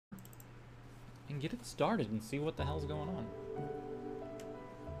and get it started and see what the hell's going on.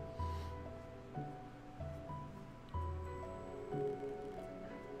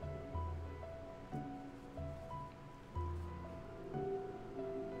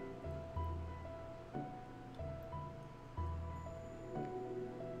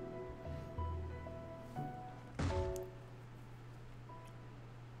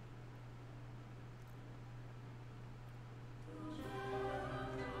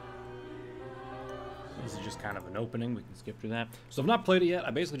 This is just kind of an opening. We can skip through that. So I've not played it yet.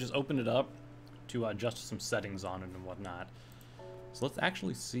 I basically just opened it up to adjust some settings on it and whatnot. So let's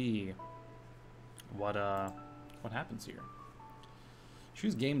actually see what happens here.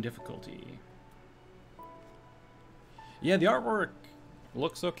 Choose game difficulty. Yeah, the artwork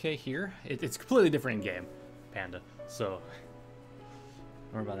looks okay here. It's completely different in game, Panda. So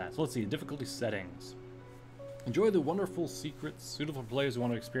don't worry about that. So let's see, difficulty settings. Enjoy the wonderful secrets suitable for players who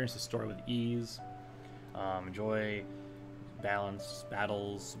want to experience the story with ease. Enjoy balance,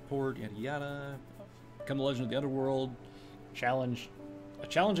 battles, support, yada yada. Become the legend of the underworld. A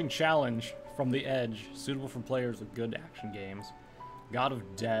challenging challenge from the edge, suitable for players with good action games. God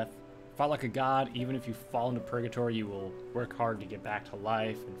of death. Fight like a god, even if you fall into purgatory, you will work hard to get back to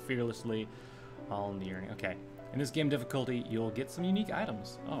life and fearlessly. All in the yearning. Okay. In this game difficulty, you'll get some unique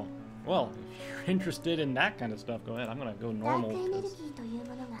items. Oh. Well, if you're interested in that kind of stuff, go ahead. I'm gonna go normal because it's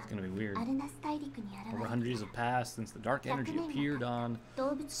gonna be weird. Over 100 years have passed since the dark energy appeared on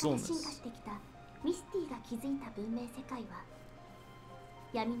Solnus.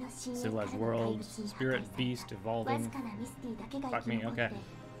 Civilized world, spirit, beast, evolving. Fuck me, okay.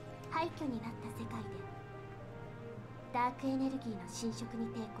 廃墟になった世界でダークエネルギーの侵食に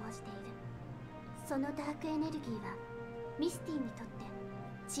抵抗している。そのダークエネルギーはミスティにとって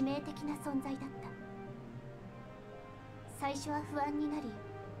致命的な存在だった。最初は不安になり、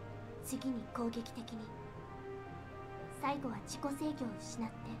次に攻撃的に、最後は自己制御を失っ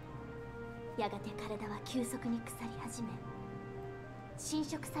て、やがて体は急速に腐り始め、侵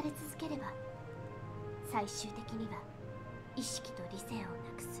食され続ければ最終的には意識と理性をな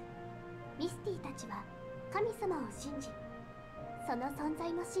くす。ミスティたちは神様を信じ、その存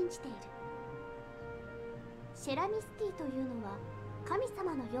在も信じている。シェラミスティというのは神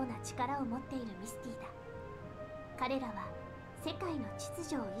様のような力を持っているミスティだ。彼らは世界の秩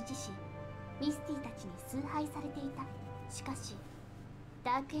序を維持し、ミスティたちに崇拝されていた。しかし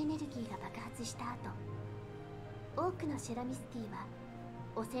ダークエネルギーが爆発した後、多くのシェラミスティは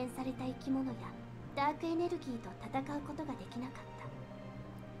汚染された生き物やダークエネルギーと戦うことができなかっ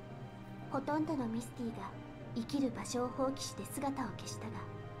た。ほとんどのミスティが生きる場所を放棄して姿を消した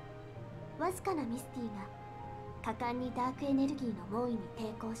が、わずかなミスティが果敢にダークエネルギーの猛威に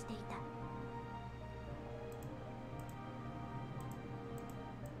抵抗していた。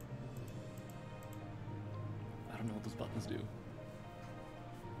I don't know what those buttons do.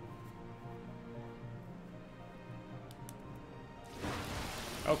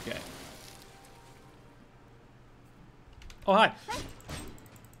 Okay. Oh, hi!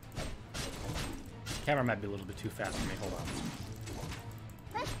 Camera might be a little bit too fast for me. Hold on.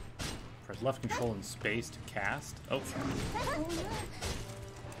 Press left control and space to cast. Oh.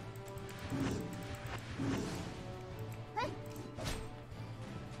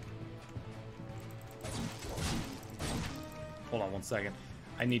 Hold on one second.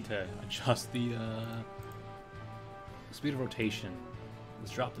 I need to adjust the speed of rotation.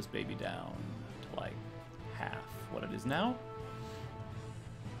 Let's drop this baby down to like half what it is now.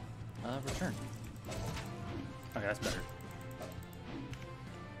 Return. Okay, that's better.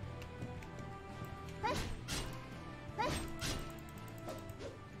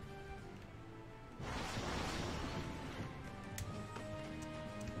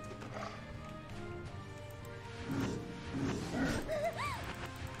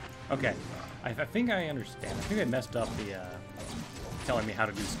 Okay, I think I understand. I think I messed up the telling me how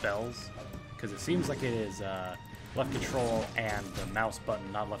to do spells, because it seems like it is left control and the mouse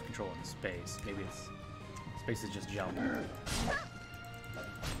button, not left control and space. Maybe it's space is just jump.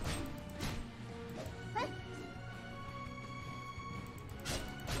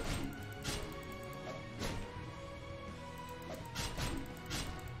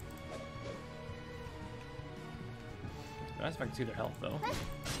 Nice if I can see their health though.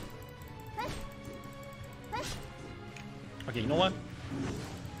 Okay, you know what?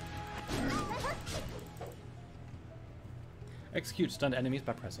 Execute stunned enemies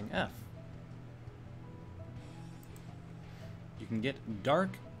by pressing F. You can get dark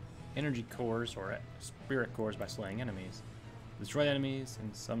energy cores or spirit cores by slaying enemies. Destroy enemies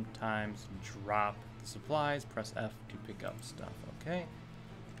and sometimes drop the supplies. Press F to pick up stuff. Okay.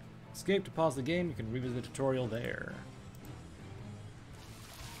 Escape to pause the game. You can revisit the tutorial there.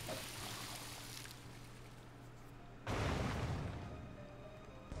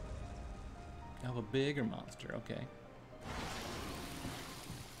 Have a bigger monster. Okay.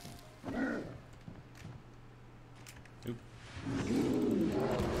 Oop.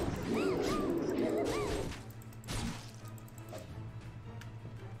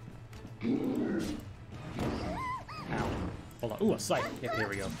 Ow. Hold on. Ooh, a sight. Yeah, here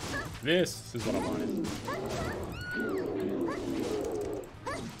we go. This is what I wanted.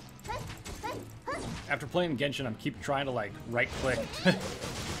 After playing Genshin, I'm keep trying to like right click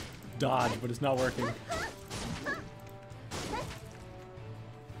dodge, but it's not working.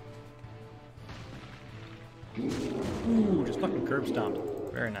 Ooh, just fucking curb stomped.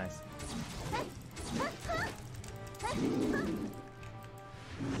 Very nice.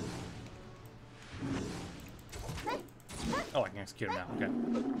 Oh, I can execute him now. Okay.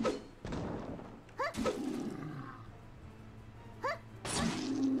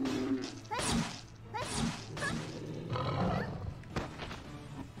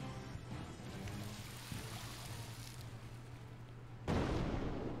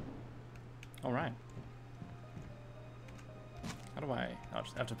 All right. How do I? I'll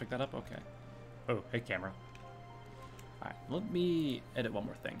just have to pick that up. Okay. Oh, hey, camera. All right. Let me edit one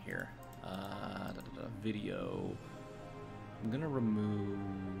more thing here. Video. I'm gonna remove.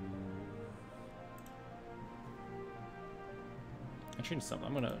 I changed something.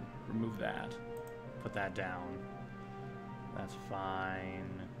 I'm gonna remove that. Put that down. That's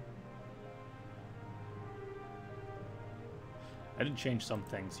fine. I did change some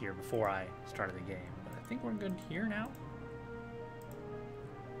things here before I started the game, but I think we're good here now.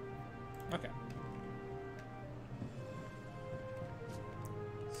 Okay.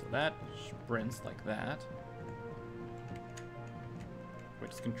 So that sprints like that. Wait,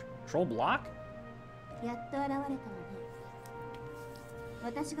 does control block? やっと現れたわね。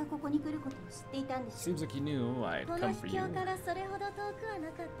私がここに来ることを知っていたんでしょ。 Seems like you knew I'd こ come の for 秘 you. 境からそれほど遠くはな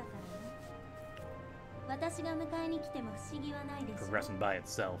かったからね。私が迎えに来ても不思議はないでしょ。 Progressing by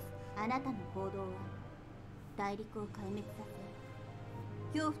itself. あなたの行動は大陸を壊滅さ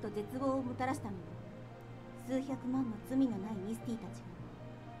せ、恐怖と絶望をもたらしたのよ。数百万の罪のないミスティたち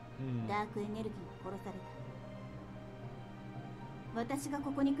がダークエネルギーを殺された。私が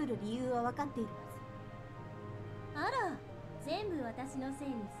ここに来る理由は分かっているはず。あら、全部私のせい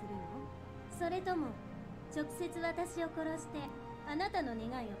にするの？それとも直接私を殺してあなたの願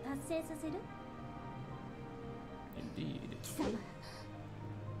いを達成させる？ Indeed. 貴様、よ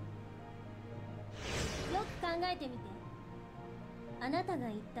く考えてみて。あなたが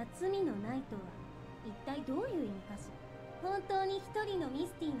言った罪のないとは一体どういう意味かしら。本当に一人のミ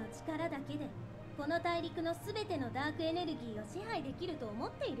スティの力だけでこの大陸のすべてのダークエネルギーを支配できると思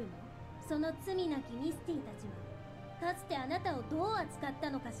っているの？その罪なきミスティたちはかつてあなたをどう扱った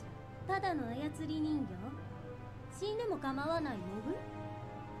のかしら。ただの操り人形？死んでも構わないモブ？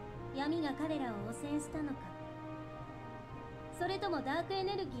闇が彼らを汚染したのか、それともダークエ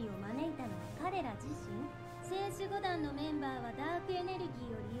ネルギーを招いたのは彼ら自身？聖守護団のメンバーはダークエネルギ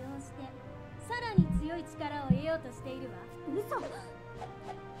ーを利用してさらに強い力を得ようとしているわ。嘘。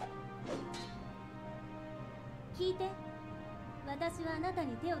聞いて、私はあなた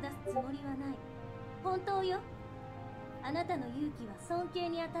に手を出すつもりはない。本当よ。あなたの勇気は尊敬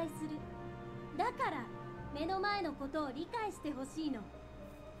に値する。だから目の前のことを理解してほしいの。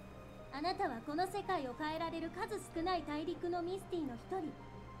あなたはこの世界を変えられる数少ない大陸のミスティの一人。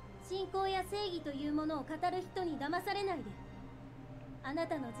信仰や正義というものを語る人に騙されないで。あな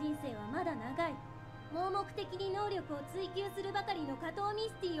たの人生はまだ長い。盲目的に能力を追求するばかりの下等ミ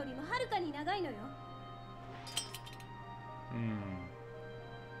スティよりもはるかに長いのよ。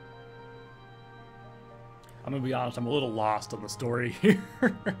I'm gonna be honest, I'm a little lost on the story here.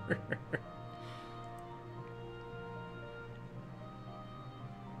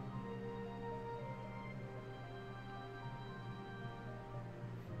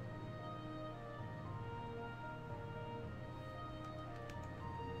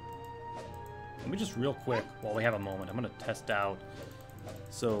 Let me just real quick, while we have a moment, I'm gonna test out.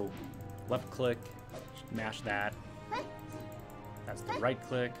 So, left click, mash that. That's the right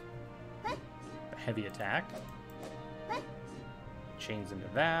click. The heavy attack. Chains into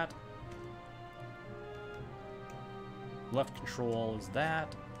that. Left control is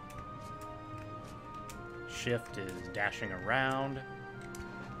that. Shift is dashing around.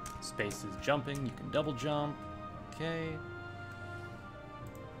 Space is jumping. You can double jump. Okay.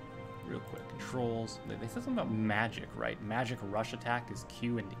 Real quick, controls. They said something about magic, right? Magic rush attack is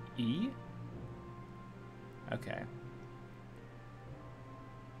Q and E? Okay.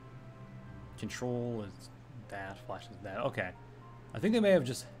 control is that, flash is that. Okay. I think they may have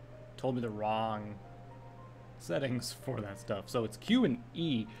just told me the wrong settings for that stuff. So it's Q and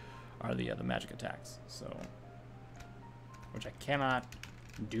E are the magic attacks. So, which I cannot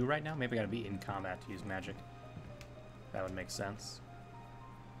do right now. Maybe I gotta be in combat to use magic. That would make sense.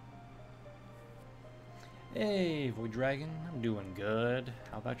 Hey, Void Dragon, I'm doing good.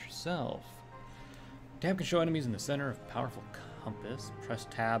 How about yourself? Tab can show enemies in the center of powerful compass. Press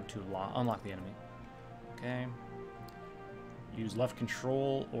tab to unlock the enemy. Okay. Use left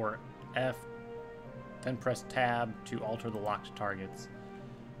control or F, then press tab to alter the locked targets.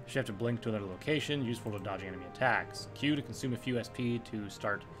 You have to blink to another location, useful to dodging enemy attacks. Q to consume a few SP to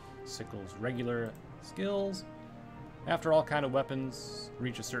start Sickle's regular skills. After all kind of weapons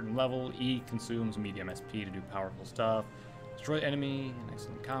reach a certain level, E consumes medium SP to do powerful stuff. Destroy enemy, an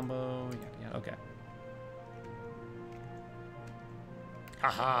excellent combo, yeah, okay.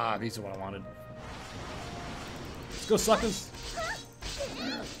 Haha, these are what I wanted. Let's go, suckers!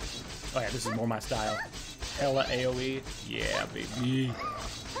 Oh yeah, this is more my style. Hella AoE, yeah, baby.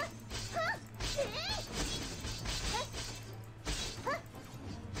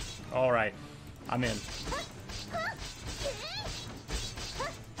 Alright, I'm in.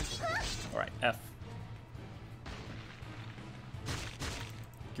 Alright, F.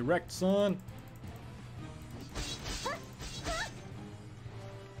 Get wrecked, son.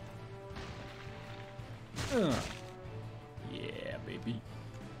 Yeah, baby.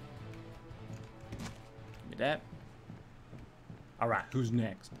 Give me that. Alright, who's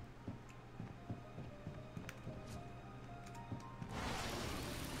next?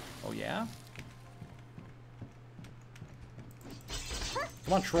 Oh, yeah?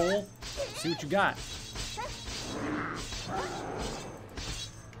 Come on, troll. See what you got.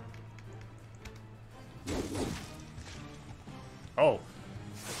 Oh.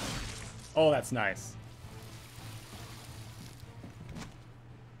 Oh, that's nice.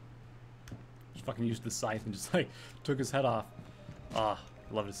 Just fucking used the scythe and just like took his head off. Ah,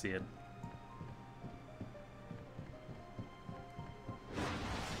 love to see it.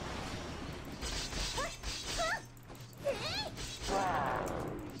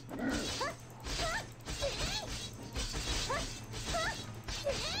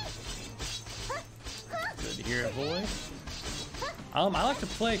 Good to hear it, boy. I like to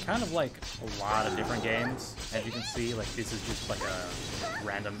play kind of like a lot of different games. As you can see, like this is just like a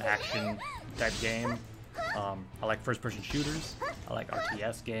random action type game. I like first-person shooters. I like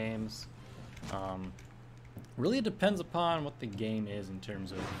RTS games. Really, it depends upon what the game is in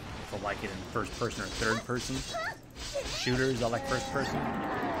terms of if I like it in first person or third person. Shooters, I like first person.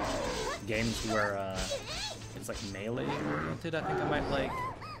 Games where it's like melee oriented, I think I might like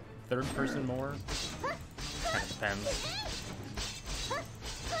third person more. Kind of depends.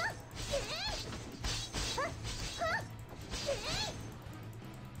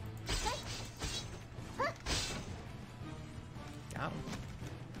 Got him.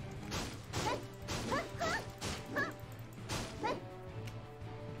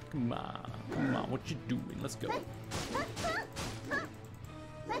 Come on, what you doing? Let's go.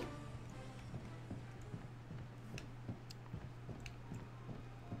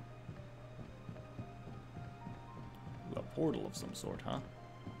 A portal of some sort, huh?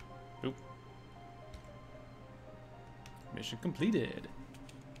 Oop. Mission completed.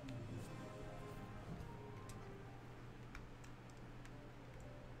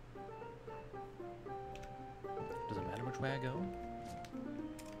 Does it matter which way I go?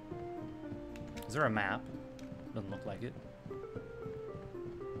 Is there a map? Doesn't look like it.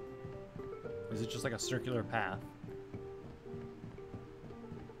 Is it just like a circular path?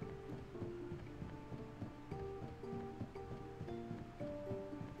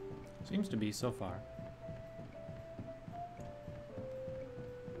 Seems to be so far.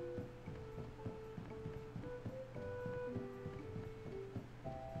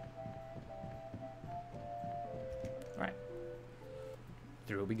 Alright.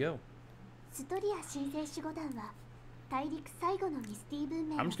 Through we go.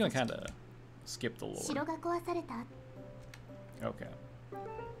 I'm just gonna kind of skip the lore. Okay.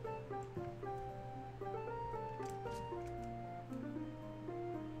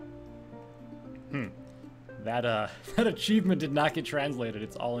 That that achievement did not get translated.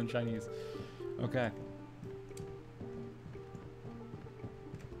 It's all in Chinese. Okay.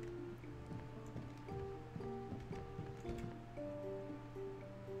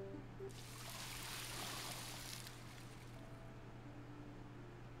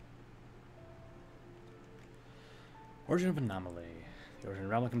 Origin of Anomaly. The Origin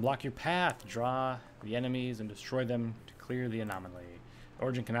of Anomaly can block your path. Draw the enemies and destroy them to clear the anomaly.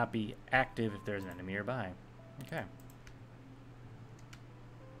 Origin cannot be active if there's an enemy nearby. Okay.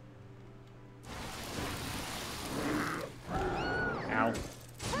 Ow.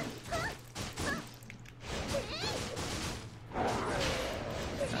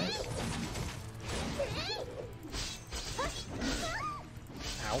 Nice.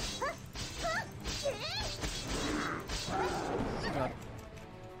 Ow. God.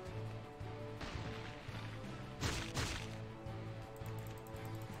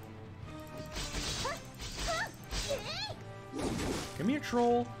 Give me your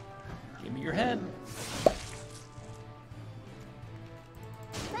troll. Give me your head.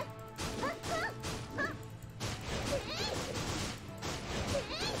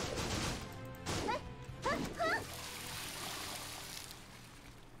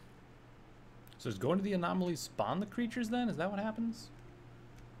 So does going to the anomaly spawn the creatures then? Is that what happens?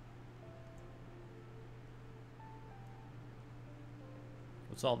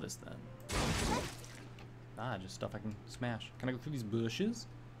 What's all this then? Ah, just stuff I can smash. Can I go through these bushes?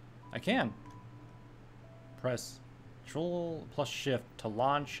 I can. Press Control plus Shift to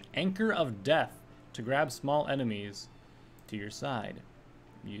launch Anchor of Death to grab small enemies to your side.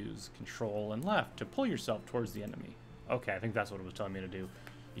 Use Control and left to pull yourself towards the enemy. Okay, I think that's what it was telling me to do.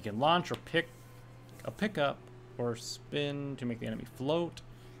 You can launch or pick up or spin to make the enemy float.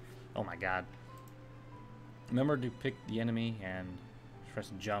 Oh my god. Remember to pick the enemy and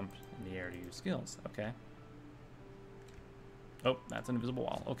press jump in the air to use skills. Okay. Oh, that's an invisible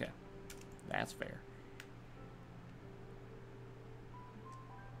wall. Okay. That's fair.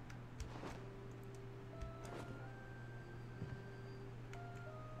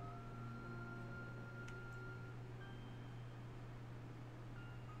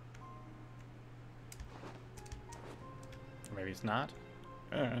 Or maybe it's not.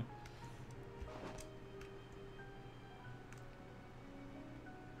 I'm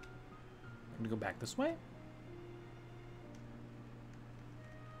gonna go back this way.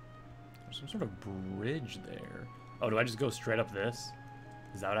 There's some sort of bridge there. Oh, do I just go straight up this?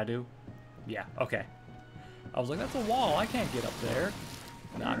 Is that what I do? Yeah, okay. I was like, that's a wall. I can't get up there.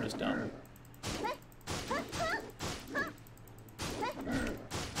 No, I'm just dumb.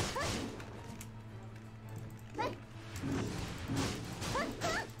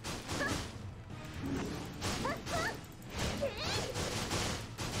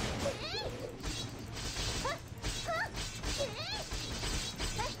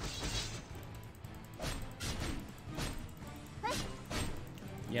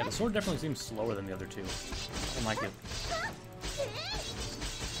 Yeah, the sword definitely seems slower than the other two. I don't like it.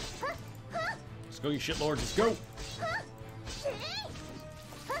 Let's go, you shitlords. Let's go!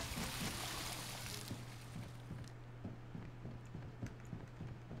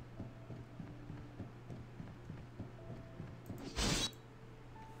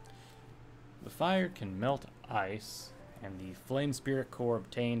 The fire can melt ice, and the flame spirit core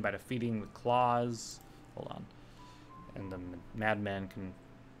obtained by defeating the claws. Hold on. And the madman can...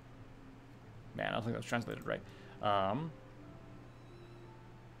 Man, I don't think that was translated right.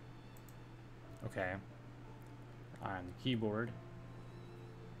 Okay. On the keyboard.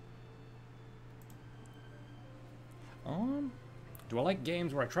 Do I like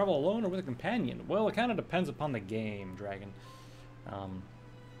games where I travel alone or with a companion? Well, it kind of depends upon the game, Dragon.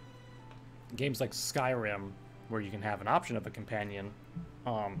 Games like Skyrim, where you can have an option of a companion,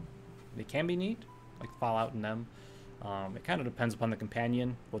 they can be neat, like Fallout and them. It kind of depends upon the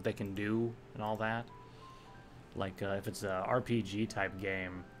companion, what they can do, and all that. Like, if it's a RPG type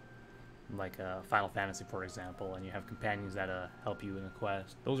game, like Final Fantasy, for example, and you have companions that help you in the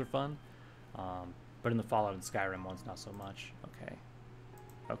quest, those are fun. But in the Fallout and Skyrim ones, not so much. Okay.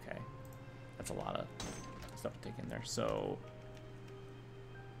 Okay. That's a lot of stuff to take in there. So...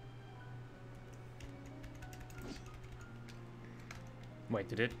 Wait,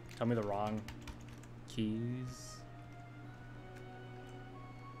 did it tell me the wrong keys?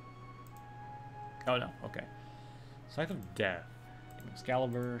 Oh, no. Okay. Scythe of Death.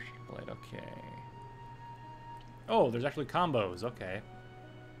 Excalibur, Blade. Okay. Oh, there's actually combos. Okay.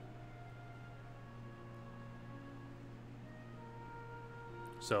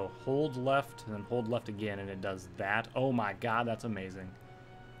 So hold left and then hold left again and it does that. Oh my god, that's amazing.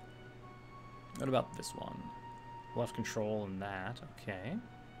 What about this one? Left control and that. Okay.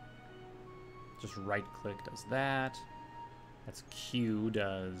 Just right click does that. That's Q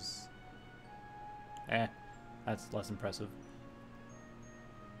does... that's less impressive.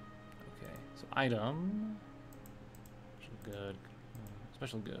 Okay, so item. Special good.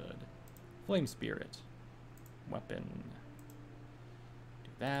 Special good. Flame Spirit. Weapon. Do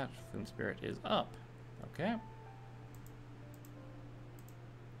that. Flame Spirit is up. Okay.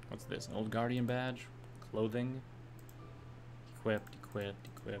 What's this? An old guardian badge? Clothing? Equipped, equipped,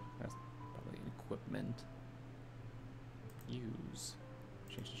 equipped. That's probably equipment. Use.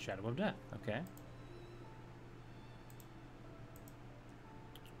 Change to Shadow of Death. Okay.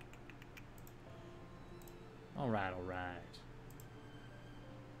 Alright, alright.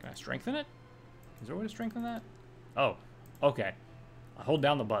 Can I strengthen it? Is there a way to strengthen that? Oh, okay. I hold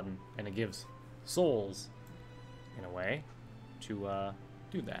down the button, and it gives souls, in a way, to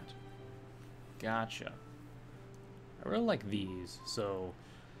do that. Gotcha. I really like these. So,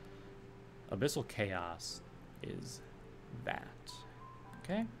 Abyssal Chaos is that.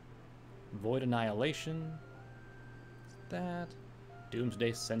 Okay. Void Annihilation. That.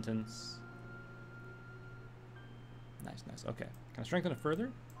 Doomsday Sentence. Nice, nice. Okay. Can I strengthen it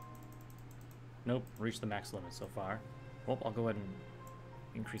further? Nope. Reached the max limit so far. Well, I'll go ahead and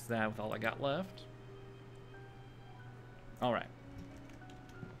increase that with all I got left. Alright.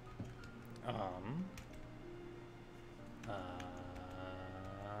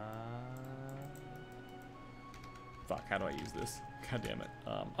 Fuck, how do I use this? God damn it.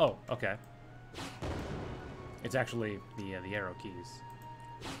 Oh, okay. It's actually the arrow keys.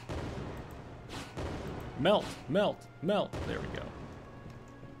 Melt, melt, melt. There we go.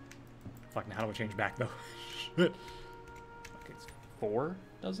 Fuck, now how do I change back though? Shit. Okay, it's 4,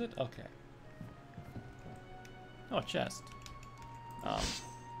 does it? Okay. Oh, a chest. Just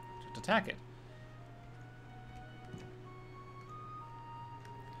attack it.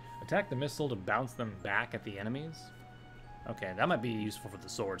 Attack the missile to bounce them back at the enemies. Okay, that might be useful for the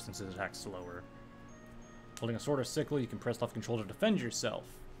sword since it attacks slower. Holding a sword or sickle, you can press left control to defend yourself.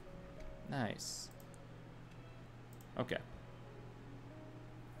 Nice. Okay.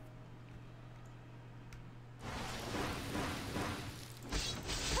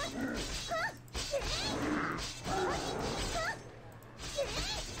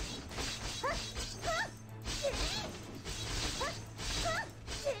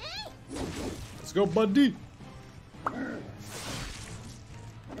 Let's go, buddy.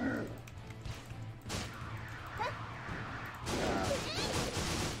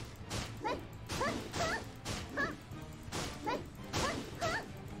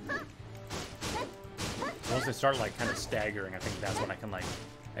 Once they start like kind of staggering, I think that's when I can like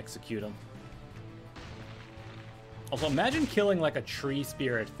execute them. Also, imagine killing like a tree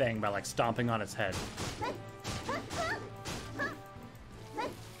spirit thing by like stomping on its head.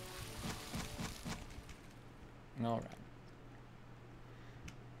 All right.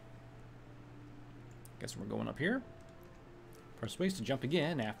 Guess we're going up here. Press space to jump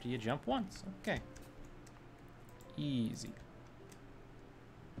again after you jump once. Okay. Easy.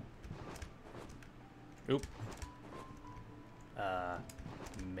 Oop.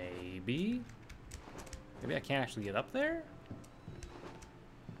 Maybe? Maybe I can't actually get up there?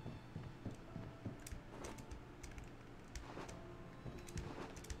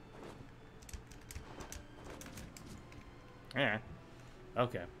 Yeah.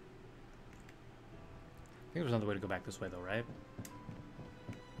 Okay. I think there's another way to go back this way though, right?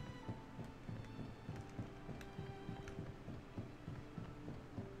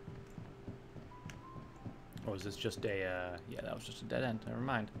 Or is this just a, yeah, that was just a dead end. Never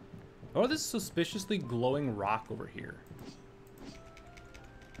mind. Oh, this suspiciously glowing rock over here.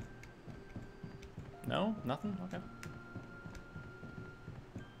 No? Nothing? Okay.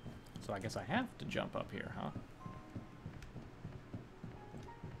 So I guess I have to jump up here, huh?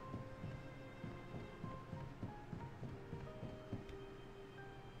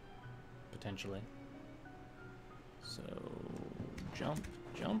 Potentially. So, jump,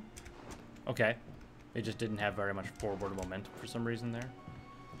 jump. Okay. It just didn't have very much forward momentum for some reason there.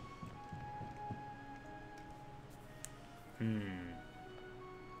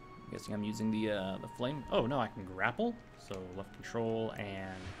 Guessing I'm using the flame. Oh no, I can grapple. So left control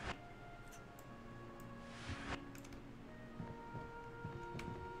and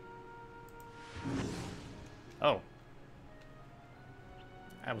oh,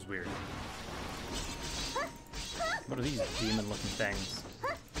 that was weird. What are these demon-looking things?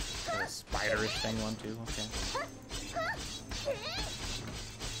 A spiderish thing one too. Okay.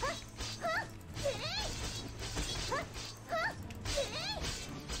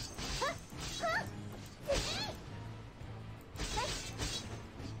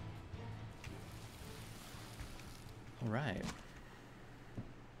 All right.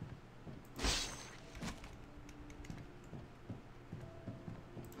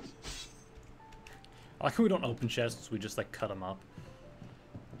 I like how we don't open chests, we just like cut them up.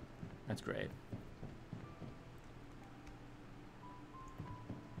 That's great.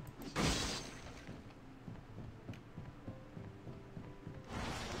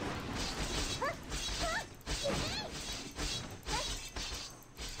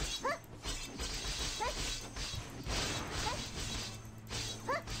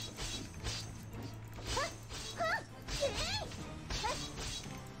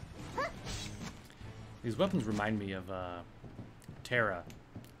 These weapons remind me of Terra,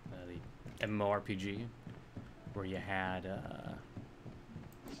 the MMORPG, where you had, I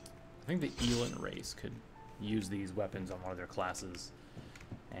think the Elon race could use these weapons on one of their classes,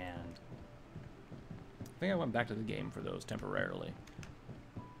 and I think I went back to the game for those temporarily.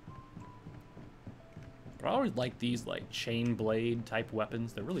 But I always like these like chain blade type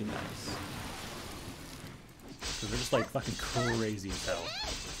weapons. They're really nice. Because they're just like fucking crazy as hell.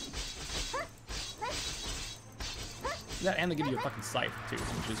 Yeah, and they give you a fucking scythe too,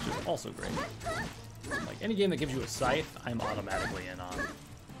 which is just also great. Like any game that gives you a scythe, I'm automatically in on.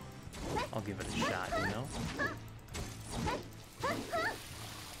 I'll give it a shot, you know?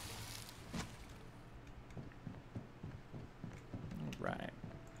 Alright.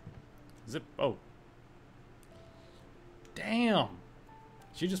 Zip. Oh. Damn!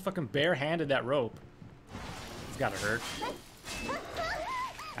 She just fucking barehanded that rope. It's gotta hurt.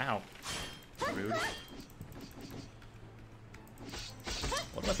 Ow. Rude.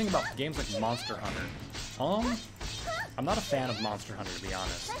 What do I think about games like Monster Hunter? I'm not a fan of Monster Hunter, to be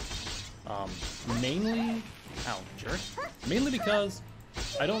honest. Mainly... Ow, jerk. Mainly because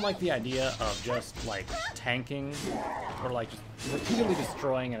I don't like the idea of just, like, tanking or, like, just repeatedly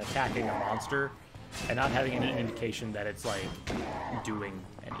destroying and attacking a monster and not having an indication that it's, like, doing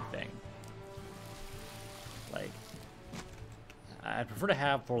anything. Like, I prefer to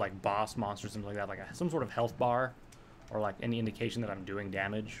have, for, like, boss monsters, something like that, like some sort of health bar or, like, any indication that I'm doing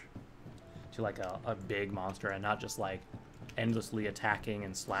damage to, like, a big monster and not just, like, endlessly attacking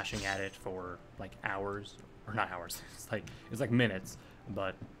and slashing at it for, like, hours. Or not hours. It's like minutes.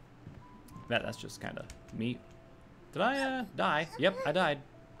 But that's just kind of me. Did I die? Yep, I died.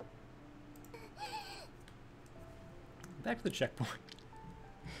 Back to the checkpoint.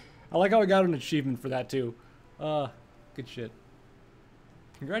 I like how I got an achievement for that too. Good shit.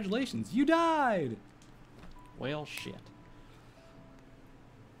 Congratulations, you died! Well, shit.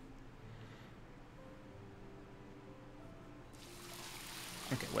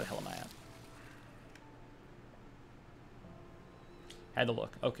 Okay, where the hell am I at? Had to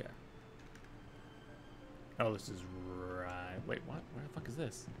look. Okay. Oh, this is right. Wait, what? Where the fuck is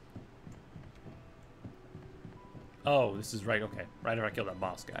this? Oh, this is right. Okay. Right after I killed that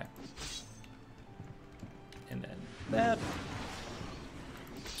boss guy. And then that.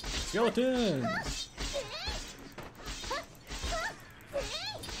 Skeletons!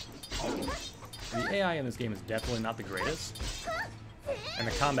 The AI in this game is definitely not the greatest. And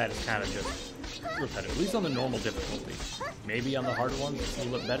the combat is kind of just repetitive, at least on the normal difficulty. Maybe on the harder ones it's a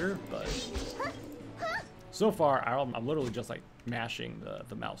little bit better, but so far I'm literally just like mashing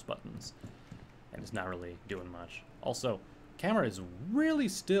the mouse buttons, and it's not really doing much. Also, camera is really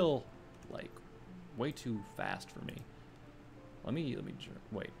still like way too fast for me. Let me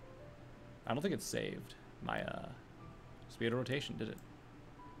wait. I don't think it's saved my speed of rotation, did it?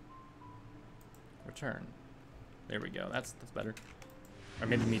 Return. There we go. That's better. Or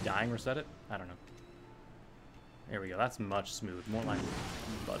maybe me dying reset it? I don't know. There we go. That's much smooth. More like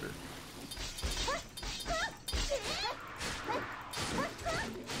butter.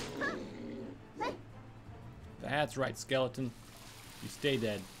 That's right, skeleton. You stay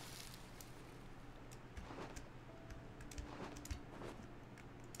dead.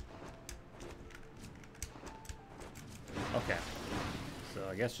 Okay. So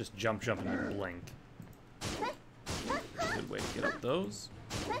I guess just jump and blink. Good way to get up those.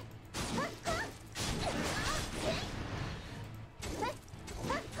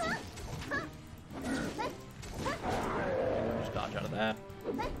 Just dodge out of that.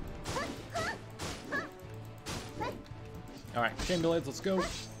 Alright, chain blades, let's go.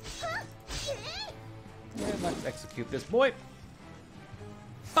 And let's execute this boy.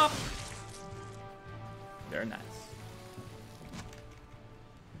 Pop! Very nice.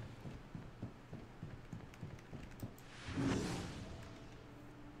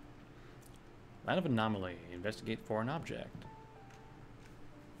 Line of anomaly. Investigate foreign object.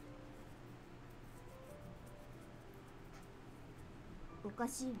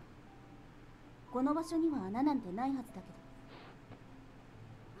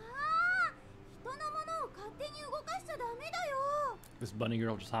 This bunny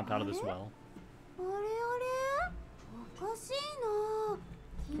girl just hopped out of this well.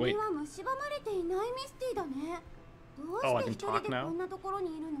 Wait. Oh, I can talk now?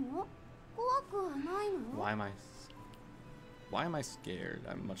 Why am I scared?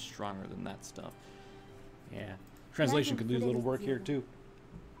 I'm much stronger than that stuff. Yeah. Translation could lose a little work here too.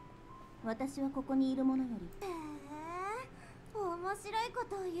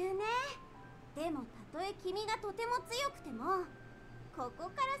 ここ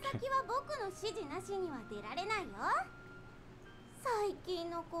から先は僕の指示なしには出られないよ。最近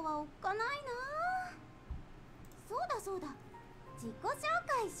の子はおっかないな。そうだそうだ、自己紹介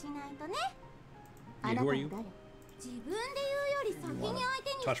しないとね。 Yeah, who are you? 自分で言うより先に相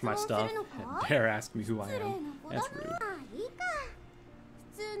手に Touch 質 my 問す stuff るの and か？ dare ask me who I 失礼 am. な子だ That's な。 rude. いいか、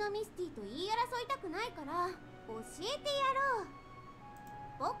普通のミスティと言い争いたくないから教えてやろう。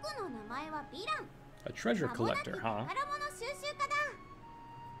僕の名前はヴィラン。 A treasure 名もなき collector, 宝 huh? 物収集家だ。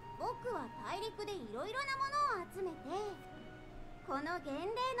僕は大陸でいろいろなものを集めてこの幻霊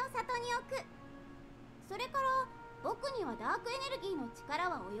の里に置く。それから僕にはダークエネルギーの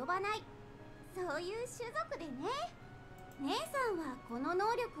力は及ばない。そういう種族でね。姉さんはこの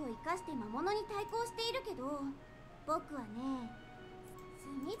能力を生かして魔物に対抗しているけど、僕はね、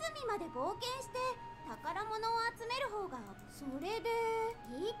隅々まで冒険して宝物を集める方が。それで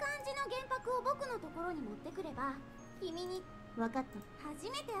いい感じの原白を僕のところに持ってくれば君に。分かった。初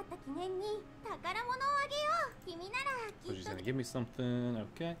めて会った記念に宝物をあげよう。君ならき So っ she's と。 gonna give me something.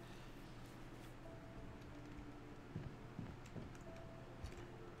 Okay.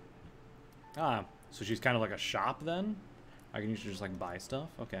 Ah, so she's kind of like a shop then? I can usually just like buy stuff?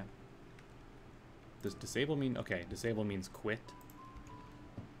 Okay. Does disable mean... Okay, disable means quit.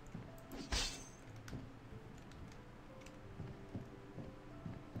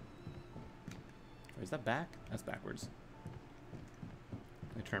 Wait, is that back? That's backwards.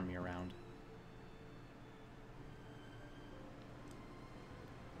 They turn me around.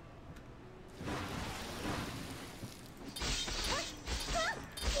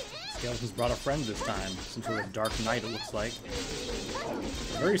 Skeleton's brought a friend this time. Some sort of dark knight, it looks like.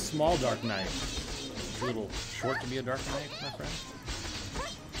 A very small dark knight. It's a little short to be a dark knight, my friend.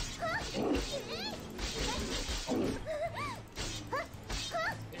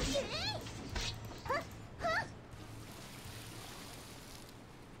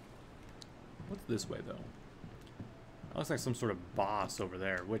 What's this way, though? That looks like some sort of boss over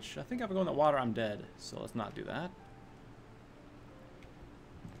there, which I think if I go in that water, I'm dead. So let's not do that.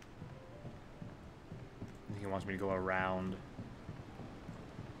 I think he wants me to go around.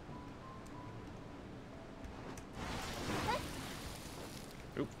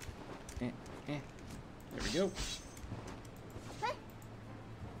 Oop. There we go.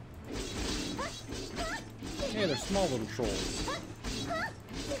 Hey, they're small little trolls.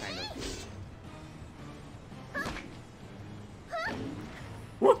 Kind of.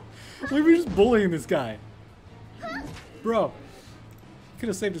 What? Look at me just bullying this guy. Bro. Could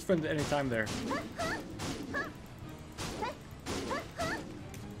have saved his friend at any time there.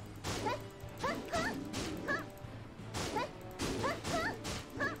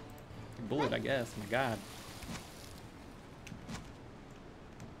 Bullied, I guess. My God.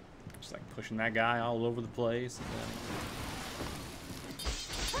 Just like pushing that guy all over the place. And then...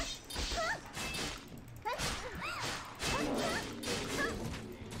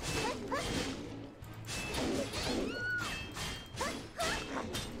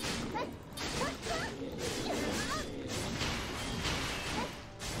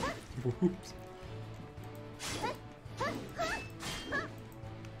 Whoops. I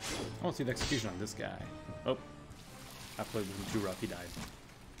want to see the execution on this guy. Oh. I played with him too rough. He died.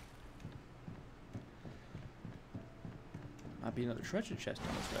 Might be another treasure chest on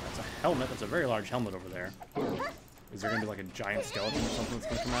this way. That's a helmet. That's a very large helmet over there. Is there going to be like a giant skeleton or something that's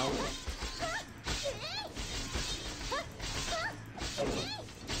going to come out?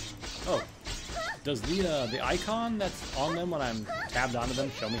 Oh. Does the icon that's on them when I'm tabbed onto them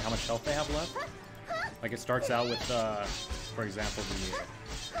show me how much health they have left? Like it starts out with, for example, the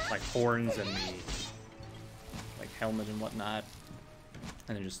like horns and the like helmet and whatnot,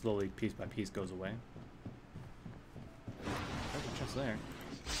 and then just slowly, piece by piece, goes away. There's a chest there.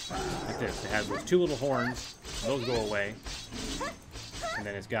 Like this. It has those two little horns. Those go away. And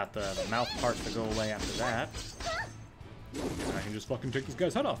then it's got the mouth parts that go away after that. And I can just fucking take this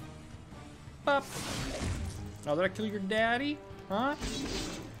guy's head off. Bop. Oh, did I kill your daddy? Huh?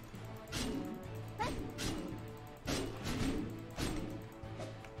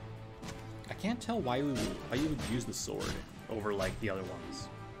 I can't tell why you would use the sword over like the other ones.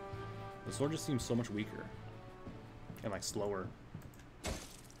 The sword just seems so much weaker and like slower.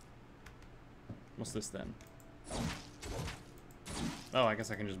 What's this then? Oh, I guess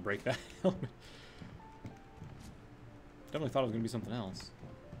I can just break that helmet. Definitely thought it was gonna be something else.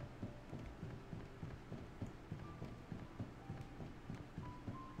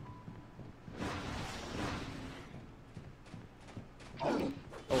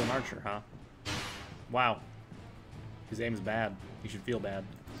 Oh, an archer, huh? Wow. His aim is bad. He should feel bad.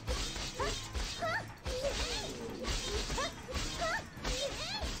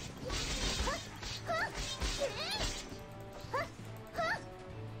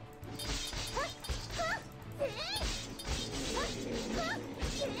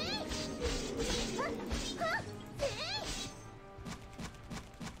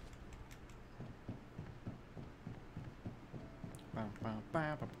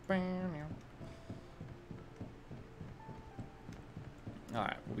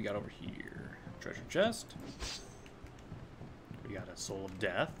 Alright, what we got over here? Treasure chest. We got a soul of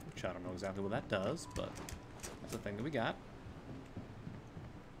death, which I don't know exactly what that does, but that's the thing that we got.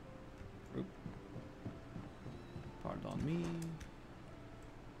 Oop. Pardon me.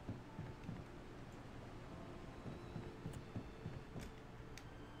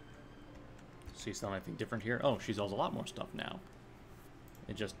 She saw anything different here? Oh, she sells a lot more stuff now.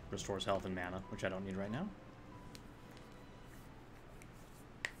 It just restores health and mana, which I don't need right now.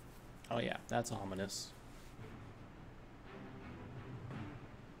 Oh yeah, that's ominous.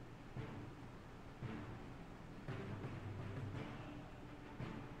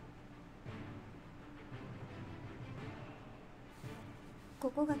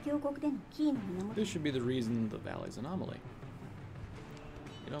 This should be the reason the valley's anomaly.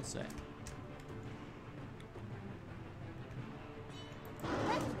 You don't say.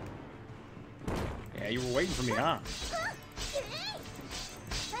 Yeah, you were waiting for me, huh?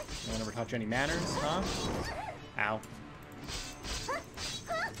 No one ever taught you any manners, huh? Ow.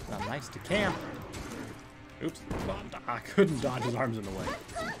 Not nice to camp. Oops. I couldn't dodge his arms in the way.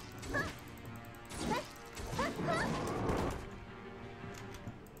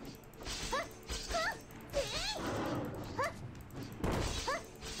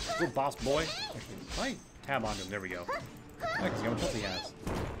 Good boss boy. Actually, right. Tab onto him. There we go. I can see how much health he has.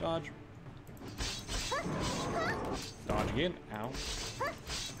 Dodge. Dodge again. Ow.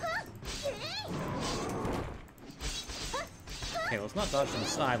 Okay, let's not dodge to the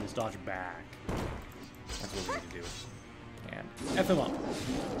side. Let's dodge back. That's what we need to do. And F him up.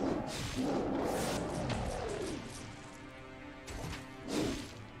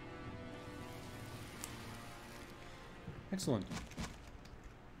 Excellent.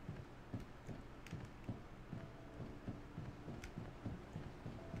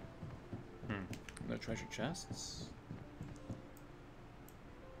 No treasure chests.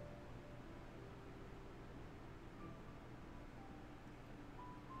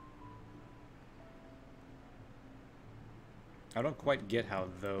 I don't quite get how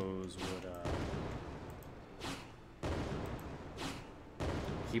those would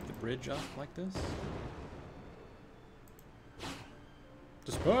keep the bridge up like this.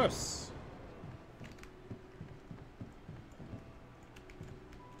 Disperse!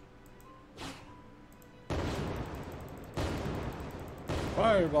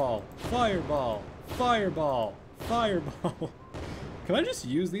 Fireball! Fireball! Fireball! Fireball! Can I just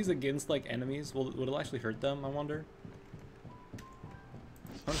use these against, like, enemies? Would it actually hurt them, I wonder?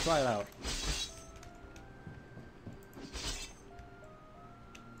 I'm gonna try it out.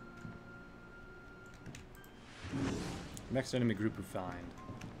 Next enemy group we find.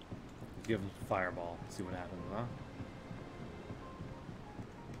 Give them Fireball. See what happens, huh?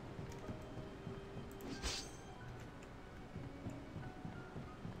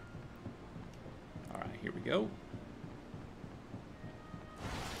 Here we go.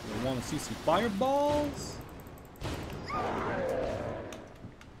 We want to see some fireballs.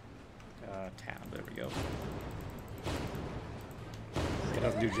 Tab. There we go. It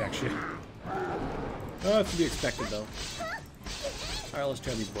doesn't do jack shit. That's to be expected, though. All right, let's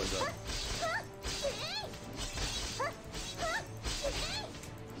try these boys up.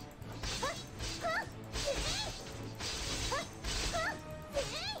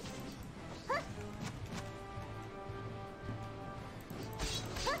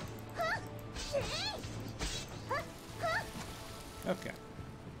 Okay.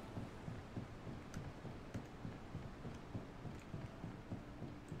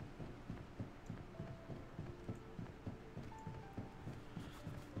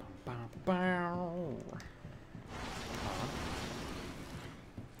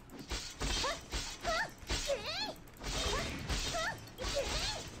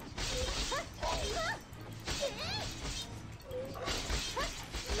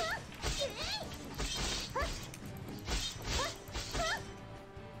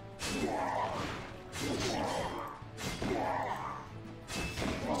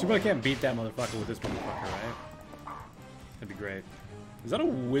 Too bad I can't beat that motherfucker with this motherfucker, right? That'd be great. Is that a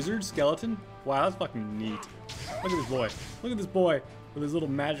wizard skeleton? Wow, that's fucking neat. Look at this boy. Look at this boy with his little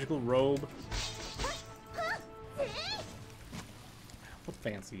magical robe. What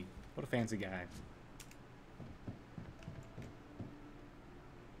fancy. What a fancy guy.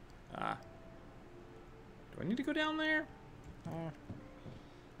 Ah. Do I need to go down there?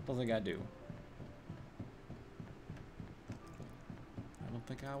 Don't think I do. I don't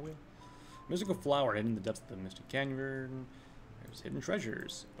think I will. Mystical flower hidden in the depths of the Mystic Canyon. There's hidden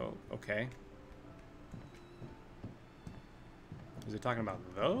treasures. Oh, okay. Is he talking about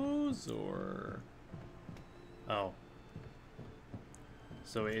those, or... Oh.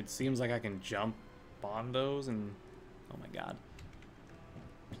 So it seems like I can jump on those and... Oh my god.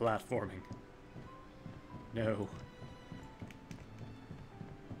 Platforming. No.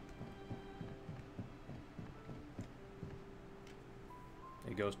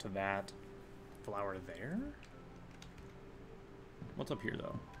 It goes to that flower there? What's up here,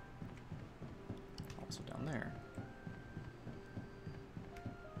 though? Also down there.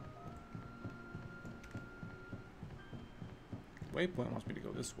 Waypoint wants me to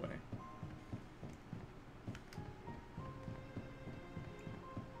go this way.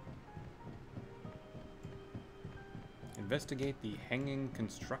 Investigate the hanging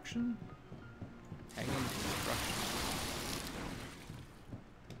construction? Hanging construction.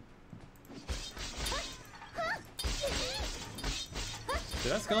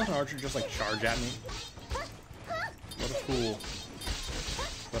 Did that skeleton archer just like charge at me? What a fool.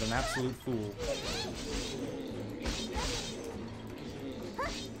 What an absolute fool.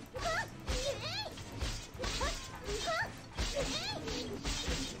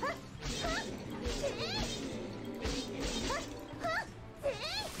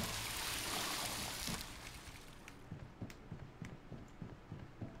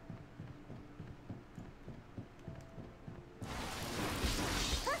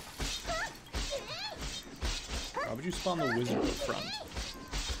 Why would you spawn the wizard up front?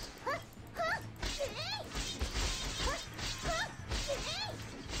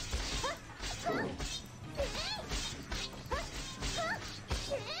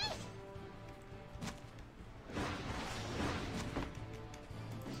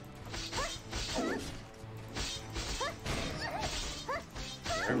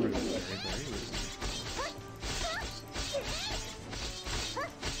 Very rude, very rude.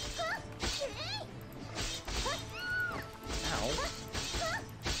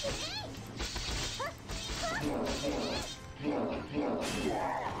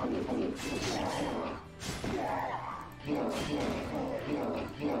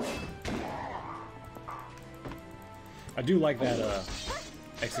 I do like that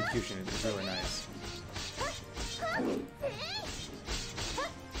execution, it's really nice.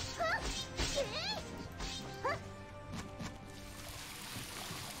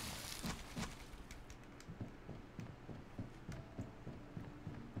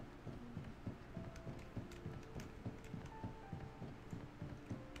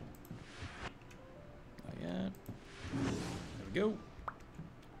 Not yet. There we go.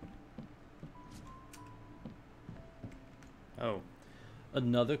 Oh,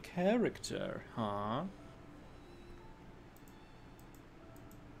 another character, huh?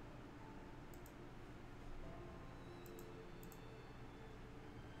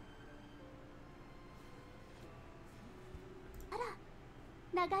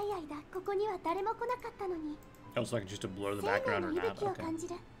 Also, I can just to blur the background or not. Okay. It's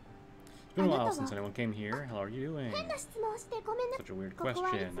been a while since anyone came here. How are you doing? Such a weird question.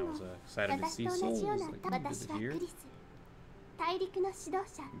 I was excited to see souls. Like, can you visit here?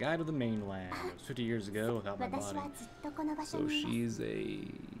 Guide of the mainland. It was 50 years ago without my body. So she's a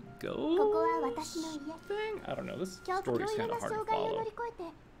ghost thing? I don't know. This story is kind of hard to follow.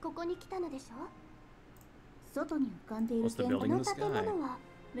 What's the building in the sky?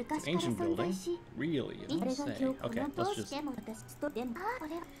 It's an ancient building? Really? It doesn't say. Okay, let's just...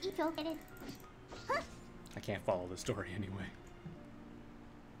 I can't follow the story anyway.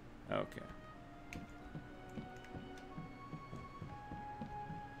 Okay.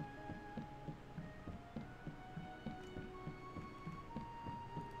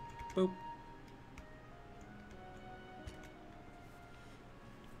 Boop.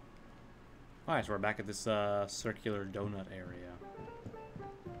 Alright, so we're back at this circular donut area.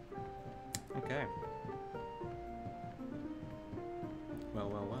 Okay.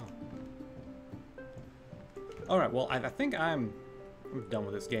 Well. Alright, well, I think I'm done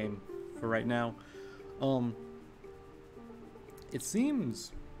with this game for right now. It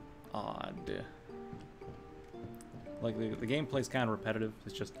seems odd. Like, the gameplay's kind of repetitive.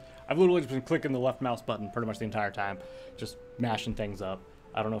 It's just... I've literally just been clicking the left mouse button pretty much the entire time. Just mashing things up.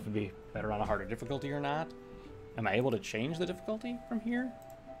 I don't know if it'd be better on a harder difficulty or not. Am I able to change the difficulty from here?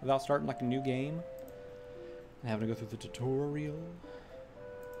 Without starting, like, a new game? And having to go through the tutorial?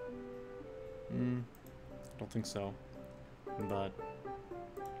 Don't think so. But...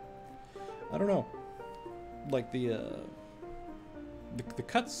 I don't know. Like, the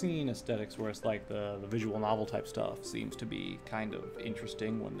cutscene aesthetics, where it's like the visual novel type stuff, seems to be kind of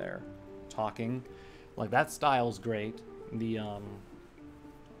interesting when they're talking. Like, that style's great. The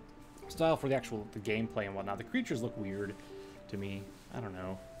style for the gameplay and whatnot. The creatures look weird to me. I don't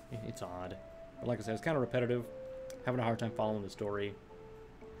know. It's odd. But like I said, it's kind of repetitive. Having a hard time following the story.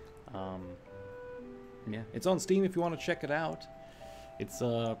 Yeah, it's on Steam if you want to check it out. It's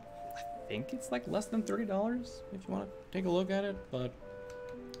I think it's like less than $30 if you want to take a look at it. But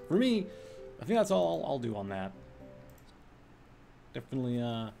for me, I think that's all I'll do on that. Definitely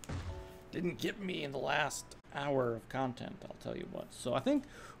didn't get me in the last hour of content, I'll tell you what. So I think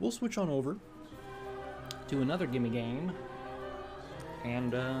we'll switch on over to another gimme game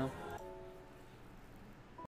and